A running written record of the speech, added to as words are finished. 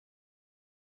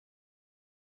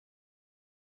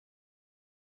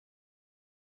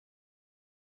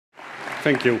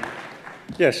Thank you.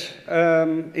 Yes,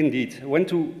 indeed. When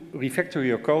to refactor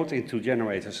your code into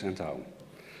generators and how.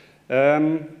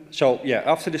 So yeah,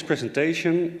 after this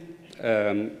presentation,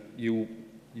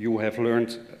 you have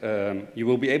learned, you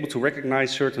will be able to recognize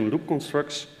certain loop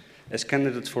constructs as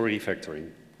candidates for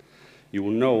refactoring. You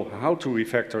will know how to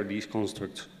refactor these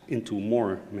constructs into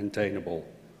more maintainable,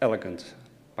 elegant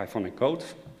Pythonic code.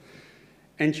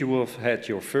 And you will have had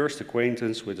your first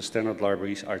acquaintance with the standard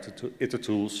libraries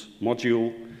itertools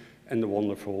module and the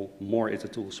wonderful more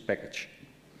itertools package.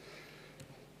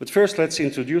 But first, let's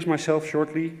introduce myself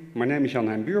shortly. My name is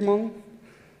Jan-Hein Bührman.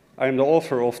 I am the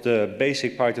author of the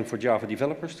Basic Python for Java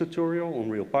Developers tutorial on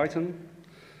EuroPython.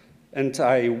 And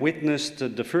I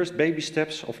witnessed the first baby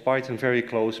steps of Python very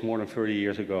close more than 30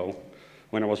 years ago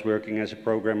when I was working as a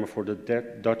programmer for the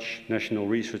Dutch National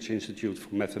Research Institute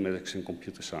for Mathematics and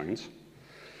Computer Science.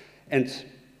 And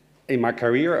in my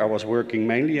career, I was working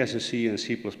mainly as a C and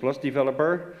C++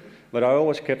 developer, but I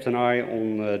always kept an eye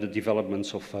on the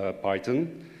developments of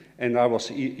Python, and I was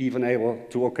even able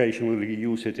to occasionally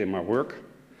use it in my work.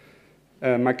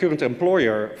 My current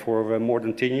employer for more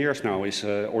than 10 years now is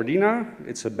Ordina.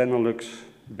 It's a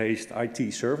Benelux-based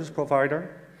IT service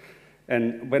provider.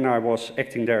 And when I was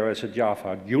acting there as a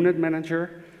Java unit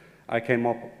manager, I came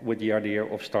up with the idea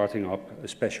of starting up a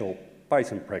special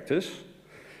Python practice.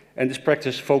 And this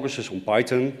practice focuses on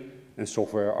Python and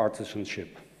software artisanship.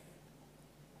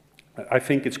 I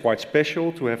think it's quite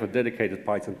special to have a dedicated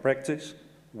Python practice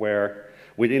where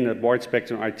within a wide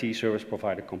spectrum IT service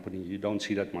provider company, you don't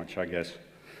see that much, I guess.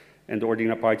 And the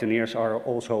Ordina Pythoneers are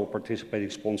also a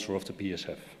participating sponsor of the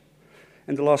PSF.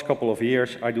 In the last couple of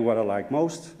years, I do what I like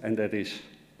most, and that is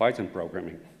Python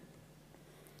programming.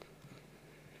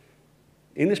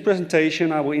 In this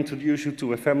presentation, I will introduce you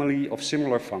to a family of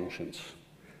similar functions.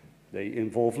 They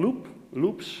involve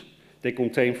loops, they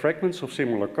contain fragments of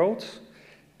similar code,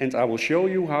 and I will show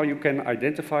you how you can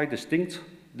identify distinct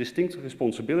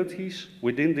responsibilities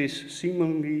within this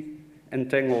seemingly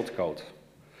entangled code.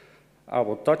 I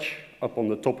will touch upon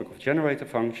the topic of generator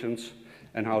functions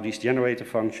and how these generator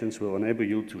functions will enable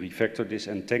you to refactor this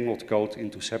entangled code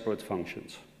into separate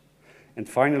functions. And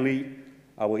finally,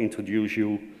 I will introduce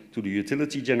you to the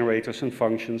utility generators and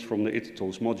functions from the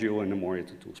itertools module and the more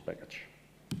itertools package.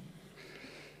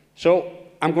 So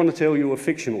I'm going to tell you a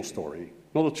fictional story,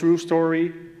 not a true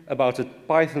story, about a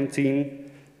Python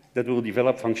team that will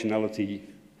develop functionality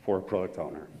for a product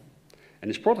owner.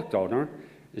 And this product owner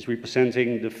is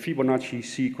representing the Fibonacci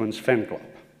sequence fan club.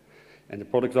 And the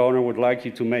product owner would like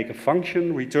you to make a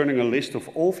function returning a list of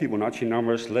all Fibonacci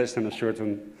numbers less than a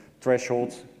certain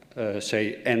threshold,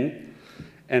 say n.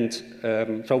 And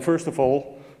so first of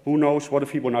all, who knows what a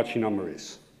Fibonacci number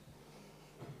is?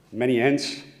 Many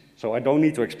hands. So I don't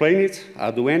need to explain it,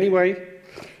 I'll do anyway.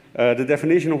 The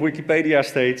definition of Wikipedia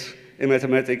states, in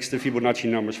mathematics, the Fibonacci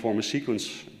numbers form a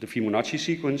sequence, the Fibonacci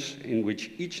sequence, in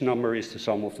which each number is the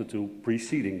sum of the two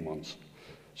preceding ones.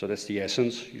 So that's the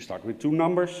essence. You start with two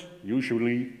numbers,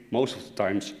 usually, most of the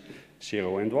times,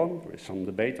 0 and 1. There is some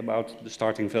debate about the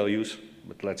starting values,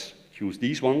 but let's use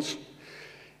these ones.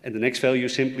 And the next value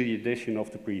is simply the addition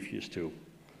of the previous two.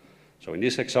 So in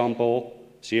this example,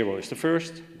 0 is the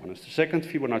first, 1 is the second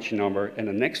Fibonacci number, and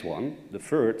the next one, the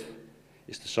third,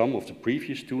 is the sum of the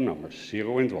previous two numbers,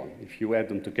 0 and 1. If you add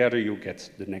them together, you get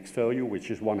the next value,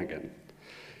 which is 1 again.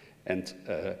 And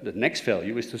the next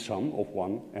value is the sum of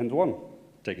 1 and 1,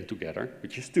 taken together,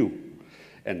 which is 2.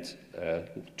 And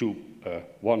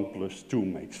 1 plus 2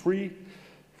 makes 3,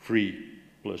 3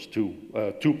 plus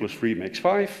 2, 2 plus 3 makes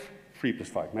 5, 3 plus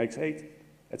 5 makes 8,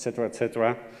 etc.,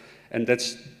 etc. And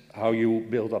that's how you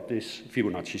build up this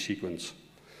Fibonacci sequence.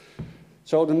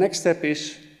 So the next step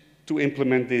is to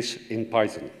implement this in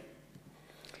Python.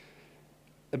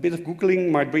 A bit of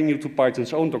Googling might bring you to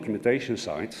Python's own documentation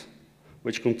site,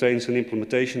 which contains an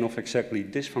implementation of exactly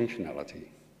this functionality.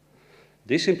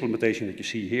 This implementation that you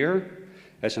see here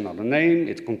has another name,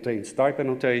 it contains type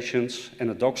annotations and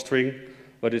a docstring,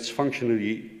 but it's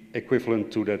functionally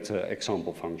equivalent to that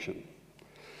example function.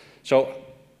 So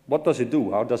what does it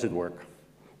do? How does it work?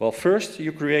 Well, first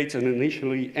you create an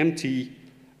initially empty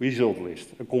result list,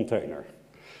 a container.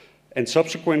 And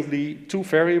subsequently, two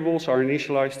variables are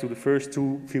initialized to the first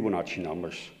two Fibonacci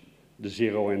numbers, the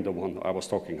 0 and the 1 I was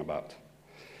talking about.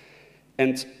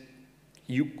 And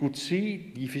you could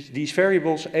see these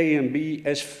variables A and B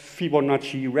as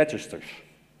Fibonacci registers.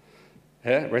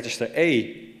 Register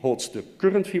A holds the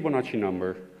current Fibonacci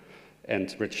number,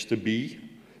 and register B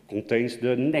contains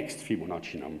the next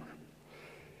Fibonacci number.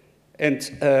 And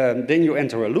then you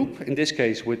enter a loop, in this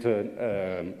case with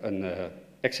an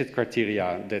exit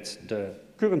criteria that the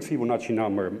current Fibonacci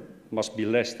number must be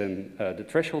less than the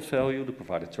threshold value, the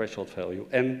provided threshold value,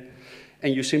 and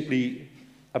you simply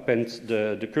append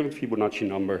the current Fibonacci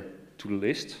number to the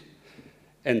list.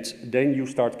 And then you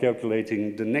start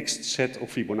calculating the next set of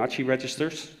Fibonacci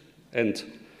registers, and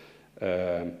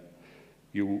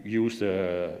you use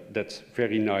that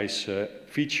very nice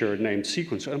feature named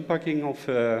sequence unpacking of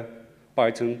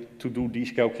Python to do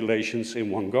these calculations in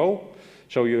one go.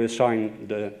 So you assign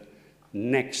the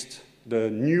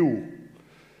new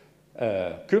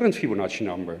current Fibonacci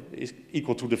number is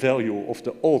equal to the value of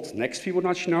the old next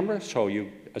Fibonacci number. So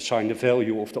you assign the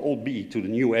value of the old B to the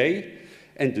new A,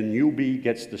 and the new B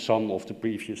gets the sum of the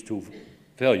previous two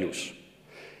values.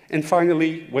 And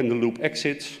finally, when the loop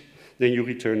exits, then you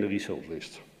return the result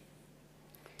list.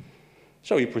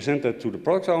 So you present that to the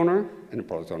product owner, and the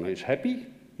product owner is happy.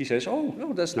 He says,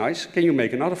 oh, that's nice. Can you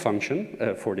make another function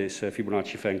for this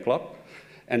Fibonacci fan club?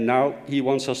 And now he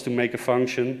wants us to make a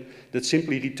function that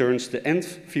simply returns the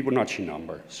nth Fibonacci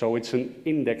number. So it's an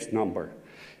indexed number.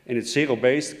 And it's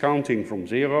zero-based, counting from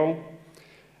 0.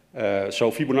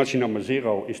 So Fibonacci number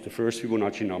 0 is the first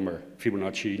Fibonacci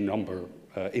number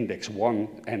index 1,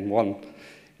 and 1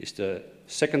 is the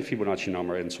second Fibonacci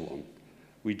number, and so on.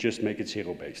 We just make it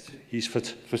zero-based. He's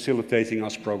facilitating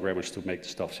us programmers to make the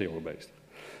stuff zero-based.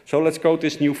 So let's code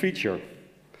this new feature.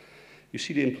 You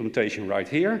see the implementation right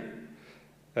here.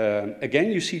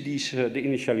 Again, you see the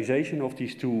initialization of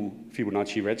these two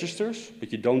Fibonacci registers,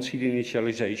 but you don't see the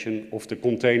initialization of the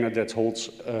container that holds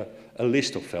a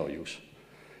list of values.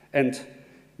 And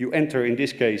you enter, in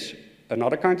this case,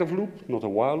 another kind of loop, not a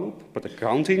while loop, but a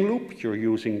counting loop. You're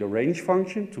using the range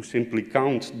function to simply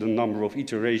count the number of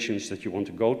iterations that you want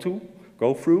to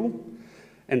go through.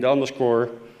 And the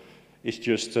underscore is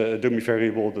just a dummy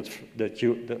variable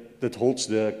that holds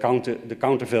the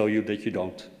counter value that you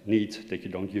don't need, that you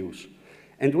don't use.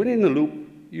 And within the loop,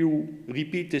 you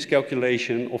repeat this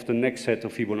calculation of the next set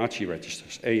of Fibonacci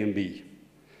registers, A and B.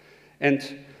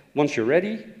 And once you're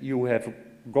ready, you have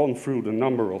gone through the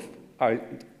number of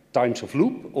times of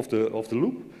loop of the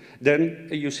loop, then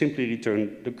you simply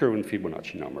return the current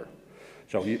Fibonacci number.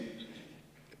 So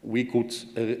we could,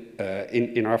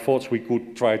 in our thoughts, we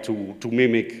could try to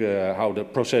mimic how the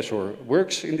processor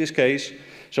works in this case.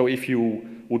 So if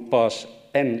you would pass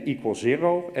n equals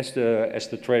 0 as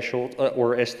the threshold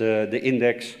or as the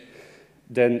index,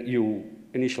 then you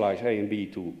initialize A and B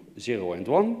to 0 and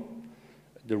 1.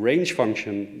 The range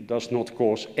function does not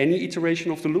cause any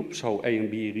iteration of the loop, so A and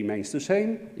B remains the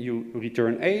same. You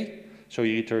return A, so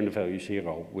you return the value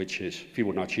 0, which is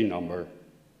Fibonacci number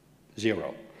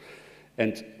 0.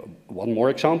 And one more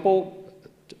example,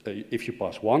 if you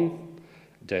pass 1,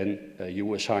 then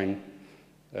you assign,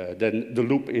 then the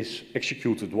loop is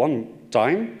executed one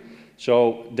time.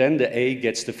 So then the A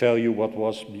gets the value what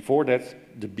was before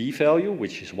that, the B value,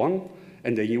 which is 1.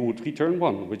 And then you would return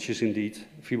 1, which is indeed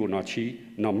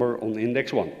Fibonacci number on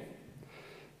index 1.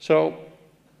 So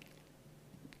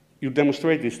you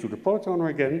demonstrate this to the product owner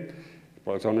again. The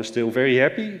product owner is still very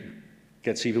happy,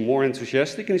 gets even more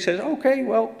enthusiastic, and he says, okay,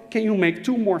 well, can you make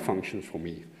 2 more functions for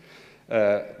me?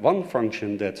 One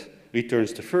function that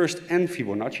returns the first n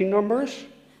Fibonacci numbers,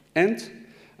 and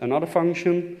another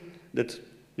function that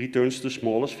returns the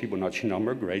smallest Fibonacci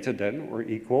number greater than or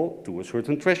equal to a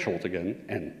certain threshold again,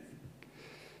 n.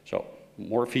 So,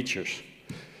 more features.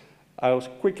 I'll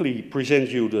quickly present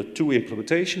you the 2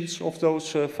 implementations of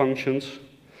those functions.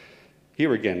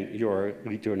 Here again, you're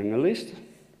returning a list.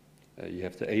 You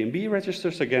have the A and B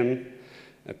registers again,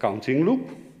 a counting loop.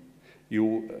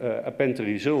 You append the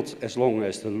result as long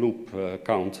as the loop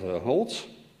count holds.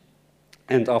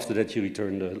 And after that, you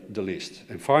return the list.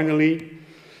 And finally,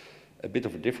 a bit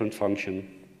of a different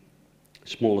function,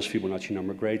 smallest Fibonacci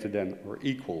number greater than or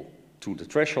equal to the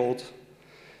threshold.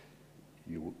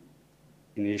 You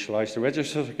initialize the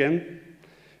registers again.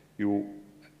 You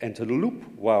enter the loop.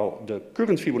 While the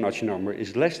current Fibonacci number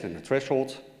is less than the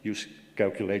threshold, you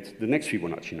calculate the next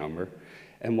Fibonacci number.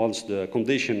 And once the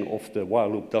condition of the while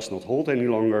loop does not hold any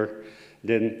longer,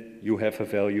 then you have a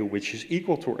value which is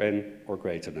equal to n or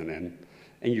greater than n,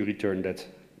 and you return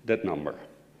that number.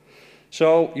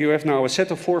 So you have now a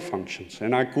set of 4 functions.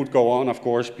 And I could go on, of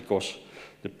course, because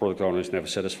the product owner is never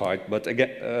satisfied. But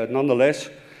again, nonetheless,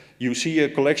 you see a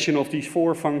collection of these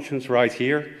 4 functions right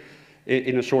here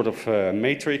in a sort of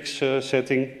matrix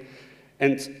setting.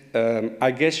 And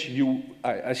I guess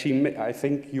I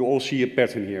think you all see a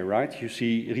pattern here, right? You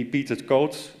see repeated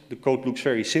code. The code looks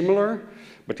very similar,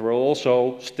 but there are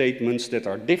also statements that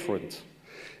are different.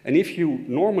 And if you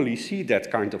normally see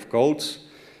that kind of code,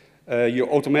 you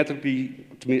automatically,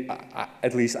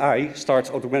 at least I, start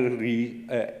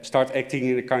acting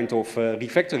in a kind of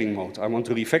refactoring mode. I want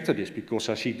to refactor this because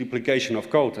I see duplication of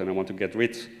code and I want to get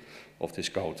rid of this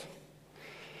code.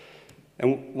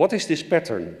 And what is this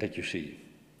pattern that you see?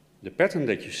 The pattern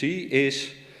that you see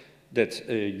is that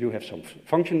you have some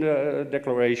function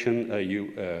declaration,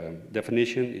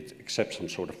 definition, it accepts some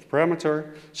sort of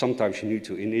parameter. Sometimes you need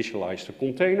to initialize the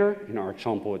container. In our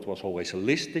example, it was always a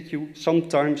list that you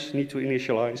sometimes need to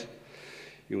initialize.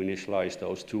 You initialize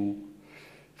those two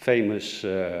famous,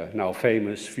 now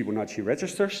famous Fibonacci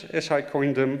registers, as I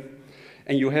coined them.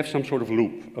 And you have some sort of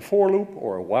loop, a for loop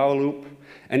or a while loop.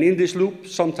 And in this loop,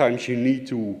 sometimes you need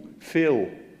to fill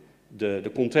the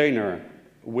container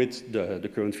with the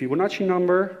current Fibonacci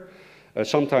number.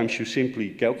 Sometimes you simply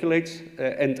calculate,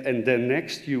 and then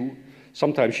next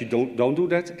sometimes you don't do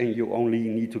that, and you only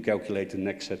need to calculate the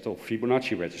next set of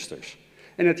Fibonacci registers.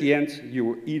 And at the end,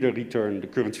 you either return the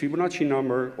current Fibonacci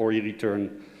number or you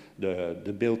return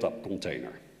the built-up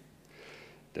container.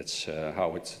 That's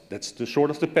that's the sort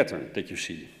of the pattern that you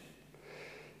see.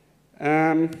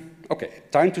 Okay,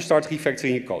 time to start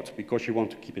refactoring your code because you want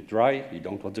to keep it dry, you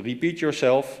don't want to repeat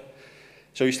yourself.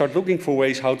 So you start looking for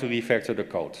ways how to refactor the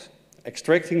code,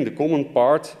 extracting the common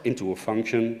part into a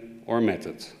function or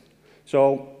method.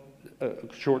 So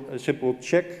a simple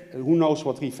check, who knows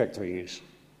what refactoring is?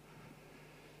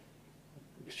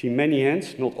 You see many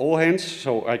hands, not all hands,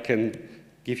 so I can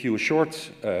give you a short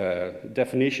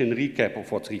definition, recap of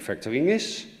what refactoring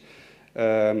is.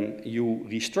 You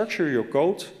restructure your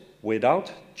code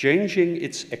without changing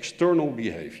its external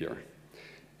behavior.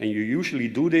 And you usually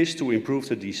do this to improve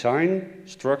the design,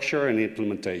 structure, and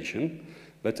implementation.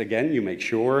 But again, you make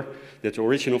sure that the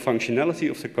original functionality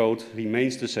of the code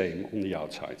remains the same on the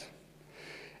outside.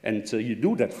 And you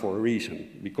do that for a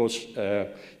reason, because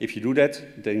if you do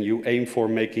that, then you aim for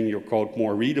making your code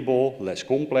more readable, less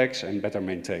complex, and better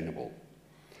maintainable.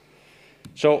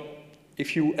 So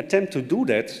if you attempt to do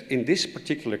that, in this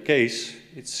particular case,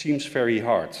 it seems very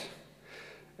hard.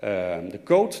 The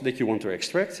code that you want to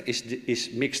extract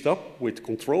is mixed up with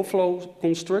control flow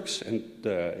constructs, and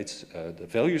the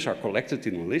values are collected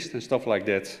in a list and stuff like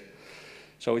that.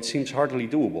 So it seems hardly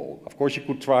doable. Of course, you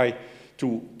could try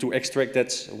to extract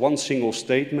that one single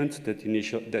statement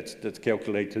that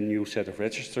calculates a new set of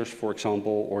registers, for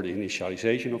example, or the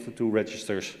initialization of the two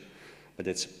registers, but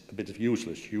it's a bit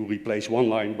useless. You replace one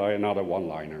line by another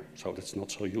one-liner, so that's not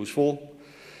so useful.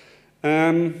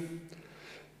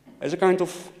 As a kind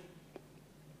of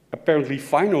apparently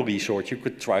final resort, you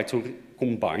could try to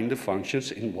combine the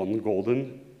functions in one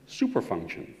golden super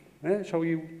function. So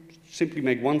you simply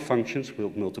make one function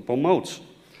with multiple modes.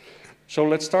 So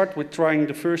let's start with trying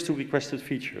the first two requested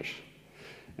features.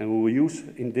 And we will use,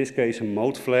 in this case, a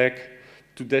mode flag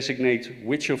to designate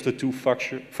which of the two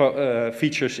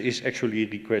features is actually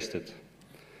requested.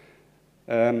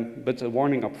 But a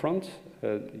warning up front,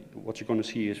 what you're going to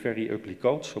see is very ugly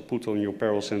code, so put on your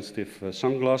peril-sensitive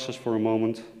sunglasses for a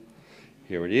moment.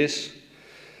 Here it is.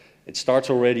 It starts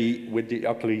already with the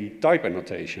ugly type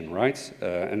annotation, right?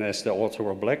 And as the author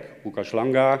of Black, Łukasz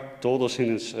Langa, told us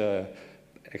in his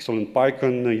excellent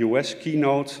Python US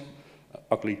keynote,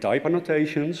 ugly type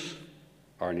annotations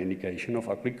are an indication of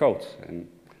ugly code. And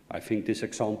I think this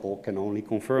example can only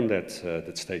confirm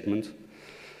that statement.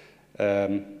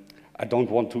 I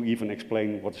don't want to even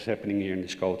explain what is happening here in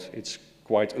this code. It's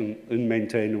quite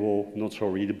unmaintainable, not so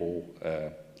readable,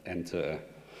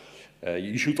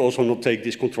 you should also not take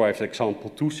this contrived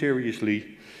example too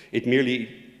seriously. It merely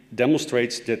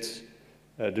demonstrates that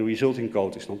the resulting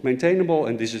code is not maintainable,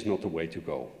 and this is not the way to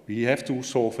go. We have to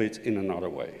solve it in another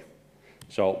way.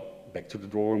 So back to the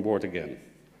drawing board again.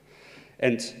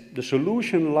 And the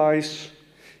solution lies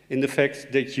in the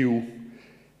fact that you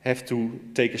have to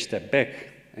take a step back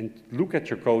and look at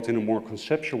your code in a more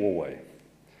conceptual way,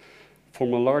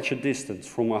 from a larger distance,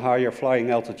 from a higher flying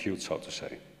altitude, so to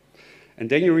say. And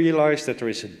then you realize that there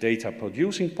is a data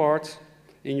producing part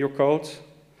in your code,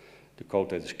 the code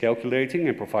that is calculating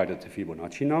and provided the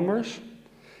Fibonacci numbers,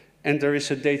 and there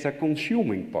is a data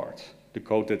consuming part, the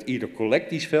code that either collects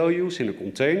these values in a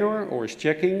container or is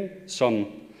checking some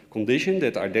condition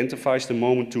that identifies the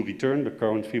moment to return the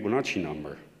current Fibonacci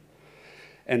number.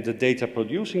 And the data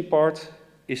producing part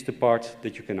is the part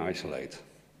that you can isolate.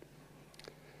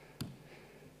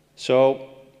 So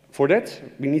for that,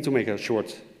 we need to make a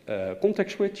short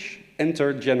context switch,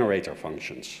 enter generator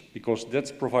functions, because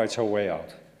that provides our way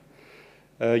out.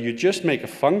 You just make a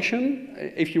function.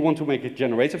 If you want to make a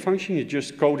generator function, you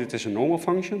just code it as a normal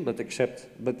function, but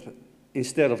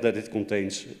instead of that, it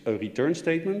contains a return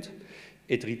statement.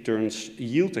 It returns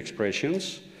yield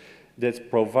expressions that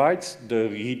provides the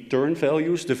return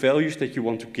values, the values that you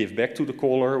want to give back to the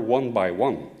caller one by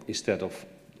one, instead of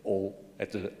all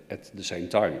at the same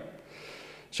time.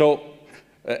 So,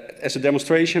 as a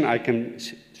demonstration, I can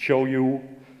show you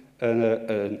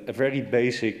a very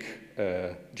basic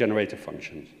generator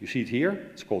function. You see it here,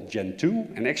 it's called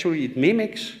gen2, and actually it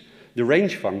mimics the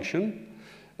range function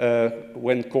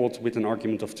when called with an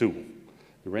argument of 2.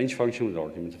 The range function with an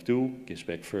argument of 2 gives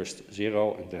back first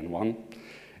 0 and then 1.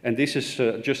 And this is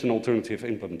just an alternative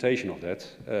implementation of that,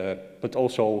 but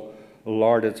also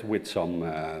larded with some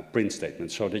print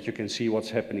statements so that you can see what's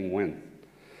happening when.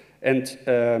 And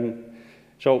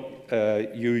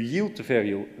you yield the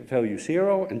value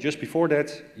 0, and just before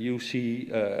that, you see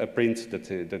a print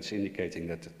that's indicating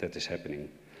that is happening.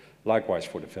 Likewise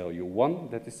for the value 1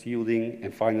 that is yielding,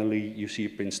 and finally, you see a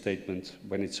print statement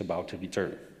when it's about to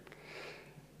return.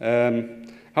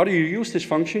 How do you use this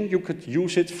function? You could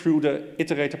use it through the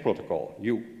iterator protocol.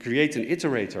 You create an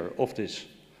iterator of this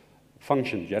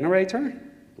function generator,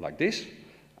 like this.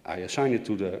 I assign it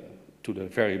to the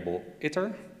variable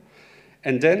iter.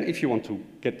 And then if you want to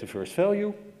get the first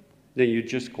value, then you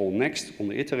just call next on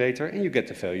the iterator and you get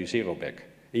the value 0 back.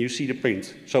 And you see the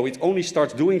print. So it only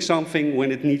starts doing something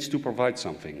when it needs to provide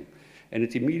something. And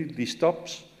it immediately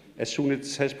stops as soon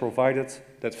as it has provided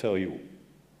that value.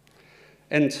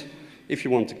 And if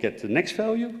you want to get the next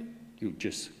value, you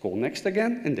just call next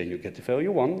again, and then you get the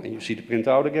value 1, and you see the print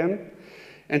out again.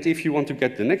 And if you want to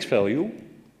get the next value,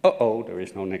 there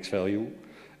is no next value,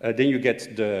 then you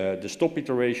get the stop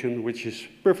iteration, which is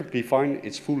perfectly fine.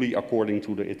 It's fully according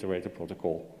to the iterator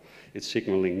protocol. It's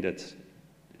signaling that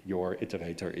your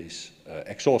iterator is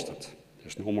exhausted.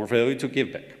 There's no more value to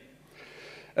give back.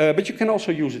 But you can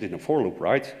also use it in a for loop,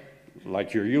 right?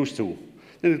 Like you're used to.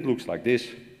 Then it looks like this.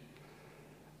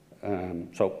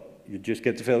 So you just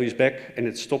get the values back, and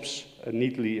it stops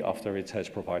neatly after it has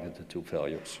provided the 2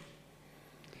 values.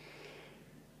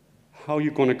 How are you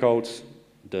going to code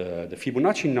the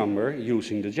Fibonacci number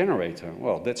using the generator?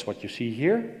 Well, that's what you see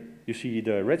here. You see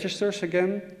the registers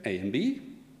again, A and B,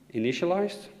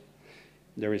 initialized.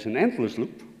 There is an endless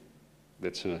loop.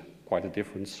 That's quite a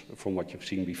difference from what you've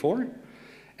seen before.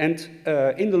 And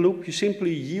in the loop, you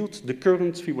simply yield the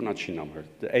current Fibonacci number,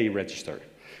 the A register.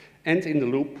 And in the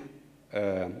loop,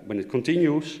 when it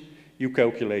continues, you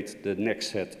calculate the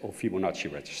next set of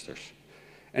Fibonacci registers.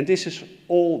 And this is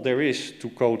all there is to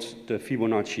code the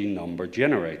Fibonacci number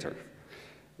generator.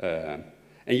 And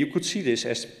you could see this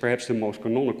as perhaps the most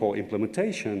canonical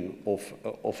implementation of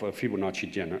a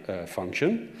Fibonacci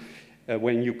function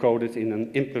when you code it in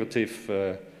an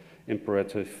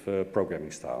imperative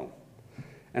programming style.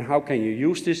 And how can you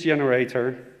use this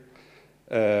generator?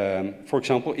 For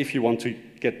example, if you want to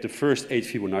get the first 8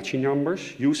 Fibonacci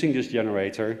numbers using this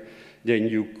generator, then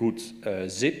you could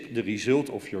zip the result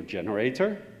of your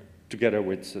generator together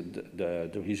with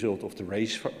the result of the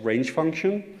range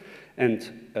function,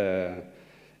 and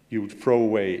you would throw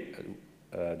away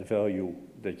the value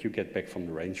that you get back from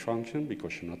the range function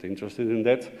because you're not interested in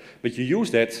that. But you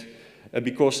use that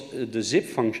because the zip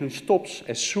function stops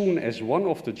as soon as one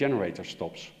of the generators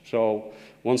stops. So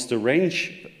once the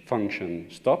range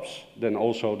function stops, then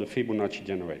also the Fibonacci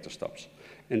generator stops.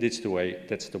 And that's the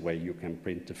way you can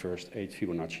print the first 8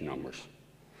 Fibonacci numbers.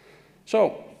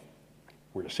 So,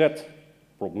 we're set,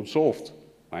 problem solved.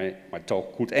 My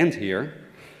talk could end here,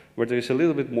 but there is a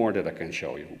little bit more that I can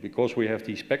show you. Because we have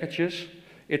these packages,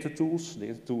 itertools, the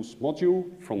itertools module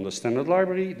from the standard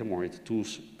library, the more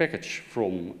itertools package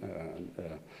from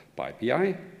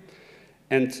PyPI.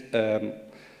 And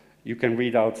you can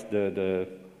read out the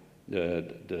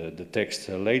text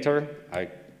later. I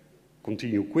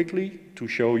continue quickly to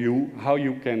show you how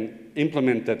you can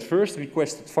implement that first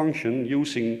requested function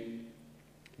using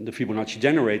the Fibonacci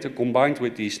generator combined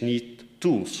with these neat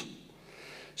tools.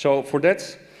 So for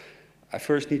that, I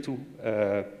first need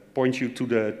to point you to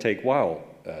the take while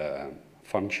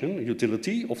function,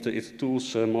 utility of the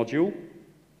itertools module.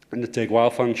 And the take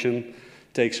while function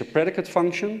takes a predicate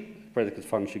function. Predicate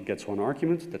function gets one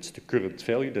argument, that's the current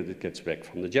value that it gets back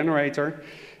from the generator.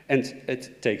 And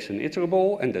it takes an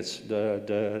iterable, and that's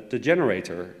the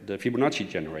generator, the Fibonacci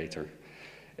generator.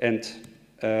 And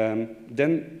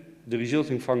then the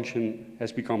resulting function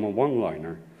has become a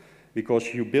one-liner,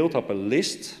 because you build up a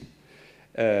list,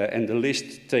 and the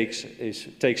list takes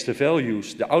the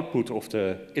values, the output of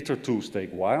the itertools take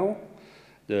while,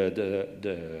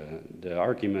 the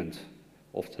argument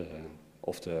of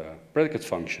the predicate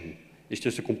function is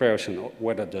just a comparison of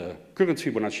whether the current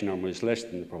Fibonacci number is less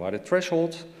than the provided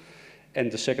threshold, and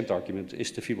the second argument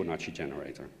is the Fibonacci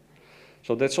generator.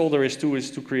 So that's all there is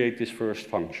to create this first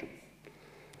function.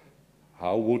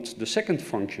 how would the second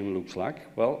function look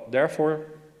like? Well, therefore,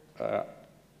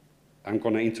 I'm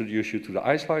going to introduce you to the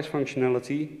iSlice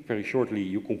functionality. Very shortly,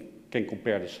 you can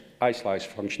compare this iSlice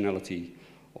functionality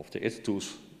of the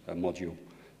itertools module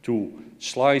to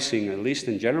slicing a list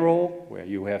in general, where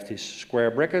you have these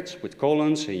square brackets with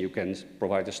colons, and you can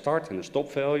provide a start and a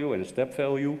stop value and a step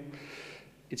value.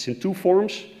 It's in two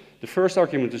forms. The first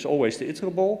argument is always the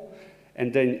iterable,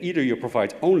 and then either you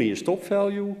provide only a stop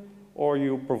value, or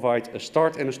you provide a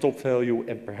start and a stop value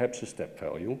and perhaps a step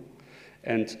value.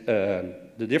 And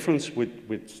the difference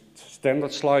with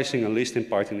standard slicing a list in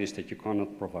Python is that you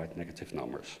cannot provide negative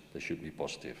numbers. They should be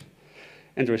positive.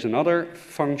 And there is another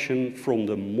function from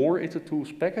the more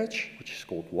itertools package, which is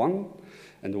called one.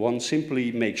 And the one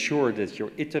simply makes sure that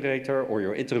your iterator or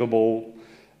your iterable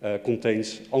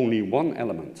contains only one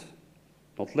element.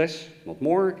 Not less, not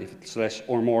more. If it's less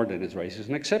or more, then it raises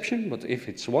an exception. But if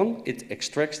it's one, it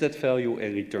extracts that value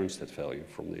and returns that value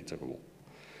from the iterable.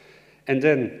 And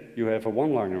then you have a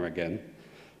one-liner again,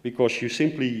 because you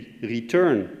simply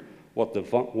return what the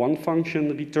one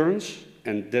function returns,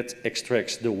 and that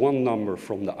extracts the one number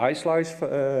from the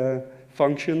iSlice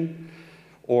function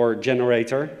or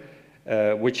generator,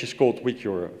 which is called with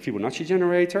your Fibonacci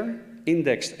generator,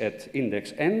 indexed at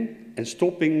index n, and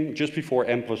stopping just before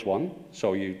n plus 1.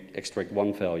 So you extract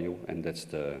one value, and that's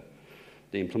the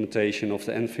implementation of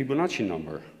the n Fibonacci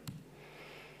number.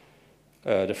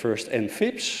 The first n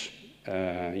fibs,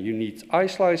 you need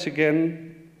iSlice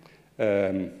again.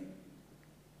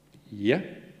 Yeah,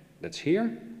 that's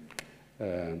here.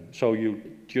 So you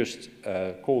just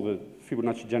call the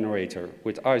Fibonacci generator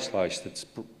with iSlice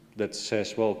that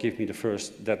says, well, give me the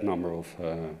first that number of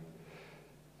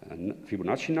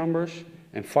Fibonacci numbers.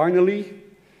 And finally,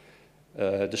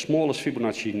 the smallest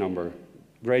Fibonacci number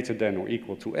greater than or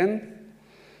equal to n.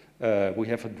 We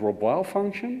have a drop while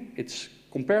function. It's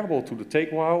comparable to the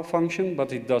take while function,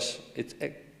 but it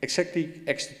exactly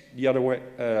x the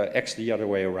other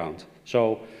way around.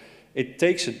 So it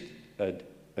takes an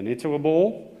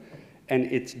iterable,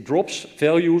 and it drops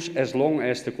values as long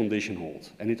as the condition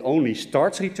holds. And it only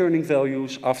starts returning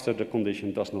values after the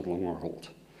condition does not longer hold.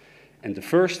 And the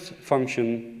first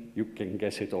function, you can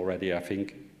guess it already, I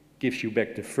think, gives you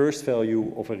back the first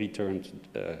value of a returned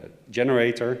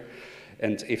generator.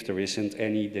 And if there isn't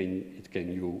any, then it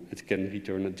can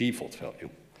return a default value.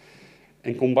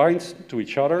 And combined to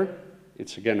each other,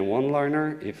 it's again a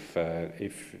one-liner if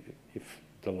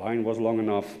the line was long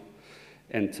enough.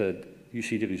 And you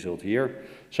see the result here.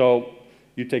 So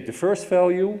you take the first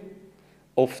value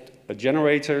of a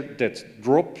generator that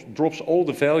drops all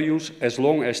the values as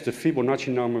long as the Fibonacci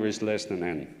number is less than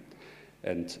n.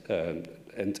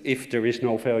 And if there is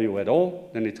no value at all,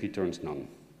 then it returns none.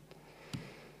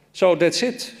 So that's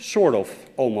it, sort of,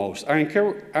 almost. I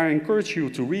encourage you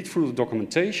to read through the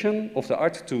documentation of the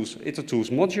itertools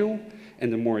module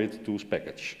and the more itertools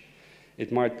package.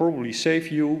 It might probably save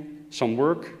you some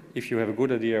work if you have a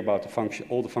good idea about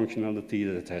all the functionality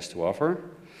that it has to offer.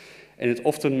 And it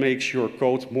often makes your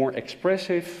code more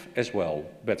expressive as well,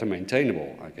 better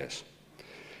maintainable, I guess.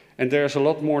 And there's a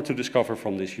lot more to discover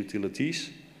from these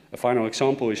utilities. A final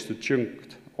example is the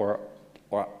chunked or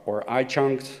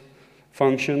iChunked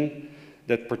function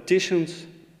that partitions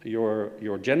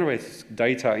your generated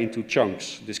data into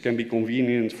chunks. This can be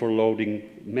convenient for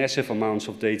loading massive amounts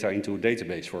of data into a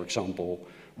database, for example,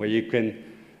 where you can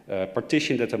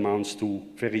partition that amounts to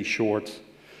very short,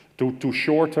 to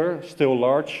shorter, still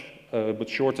large, but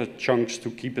shorter chunks to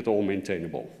keep it all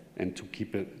maintainable and to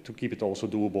keep it also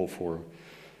doable for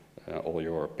all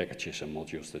your packages and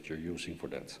modules that you're using for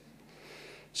that.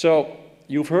 So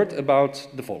you've heard about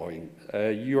the following.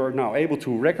 You are now able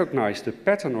to recognize the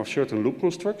pattern of certain loop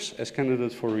constructs as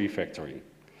candidates for refactoring.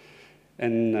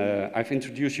 And I've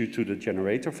introduced you to the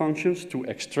generator functions to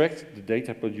extract the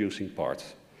data producing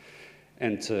part.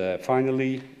 And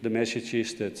finally, the message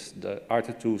is that the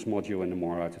itertools module and the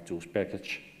more itertools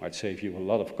package might save you a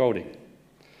lot of coding.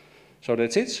 So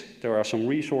that's it. There are some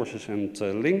resources and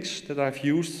links that I've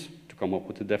used to come up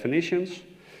with the definitions.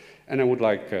 And I would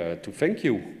like to thank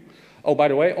you. Oh, by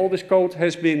the way, all this code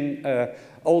has been,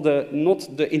 not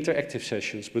the interactive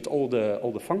sessions, but all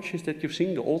the functions that you've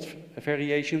seen, the old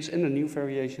variations and the new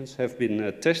variations have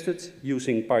been tested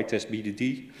using PyTest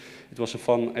BDD. It was a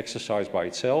fun exercise by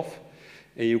itself.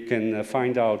 And you can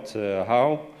find out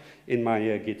how in my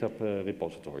GitHub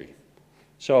repository.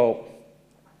 So,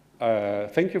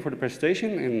 thank you for the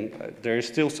presentation, and there is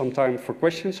still some time for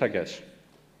questions, I guess.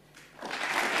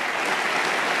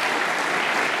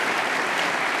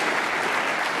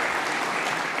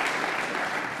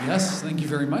 Yes, thank you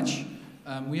very much.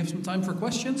 We have some time for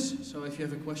questions, so if you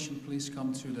have a question, please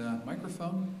come to the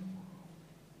microphone.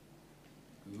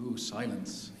 Ooh,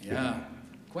 silence. Yeah,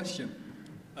 question.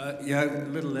 Yeah, a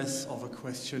little less of a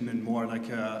question and more like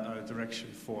a direction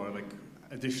for like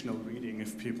additional reading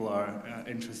if people are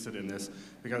interested in this.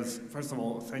 Because first of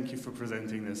all, thank you for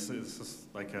presenting this. It's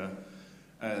just like a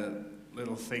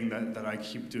little thing that I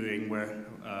keep doing where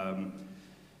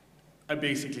I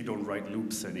basically don't write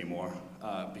loops anymore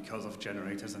because of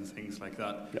generators and things like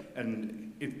that. Yep.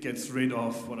 And it gets rid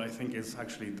of what I think is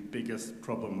actually the biggest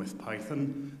problem with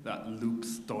Python, that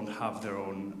loops don't have their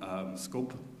own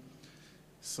scope.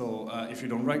 So if you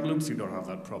don't write loops, you don't have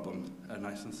that problem,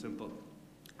 nice and simple.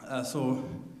 So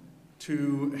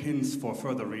 2 hints for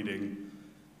further reading.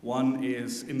 One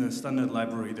is in the standard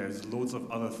library, there's loads of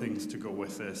other things to go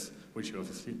with this, which you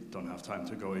obviously don't have time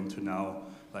to go into now,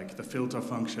 like the filter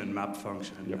function, map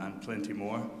function, yep, and plenty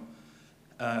more,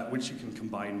 which you can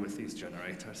combine with these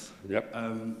generators. Yep.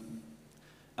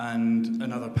 And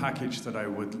another package that I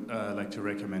would like to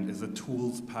recommend is a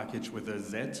tools package with a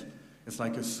Z. It's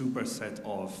like a superset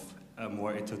of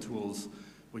more iter tools,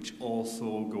 which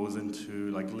also goes into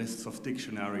like lists of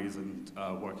dictionaries and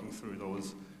working through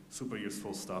those. Super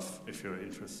useful stuff if you're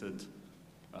interested.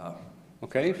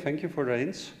 Okay, thank you for the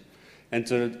hints.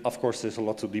 And of course, there's a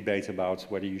lot to debate about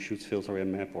whether you should filter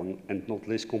and map and not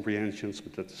list comprehensions,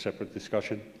 but that's a separate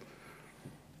discussion.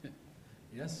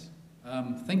 Yes,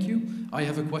 thank you. I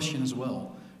have a question as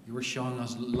well. You were showing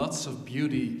us lots of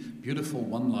beautiful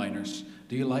one-liners.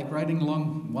 Do you like writing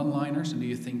long one-liners, and do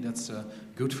you think that's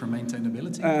good for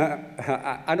maintainability?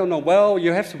 I don't know. Well,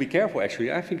 you have to be careful,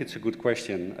 actually. I think it's a good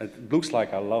question. It looks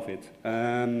like I love it.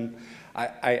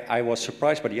 I was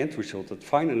surprised by the end result that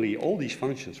finally all these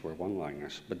functions were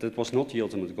one-liners, but that was not the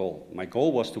ultimate goal. My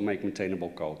goal was to make maintainable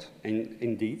code. And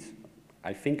indeed,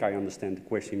 I think I understand the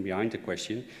question behind the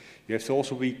question. You have to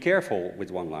also be careful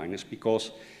with one-liners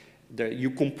because you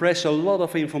compress a lot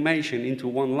of information into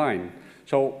one line.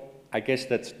 So I guess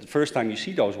that's the first time you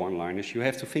see those one-liners, you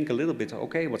have to think a little bit,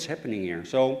 okay, what's happening here?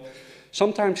 So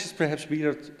sometimes it's perhaps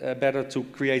better to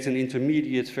create an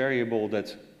intermediate variable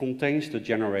that contains the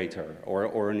generator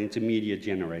or an intermediate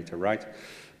generator, right?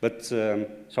 But so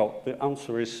the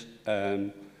answer is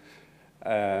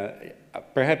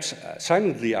perhaps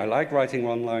silently I like writing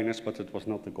one-liners, but it was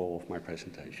not the goal of my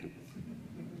presentation.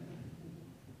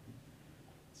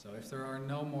 So if there are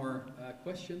no more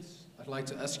questions, I'd like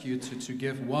to ask you to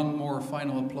give one more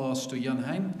final applause to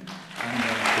Jan-Hein. And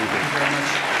thank you very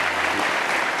much.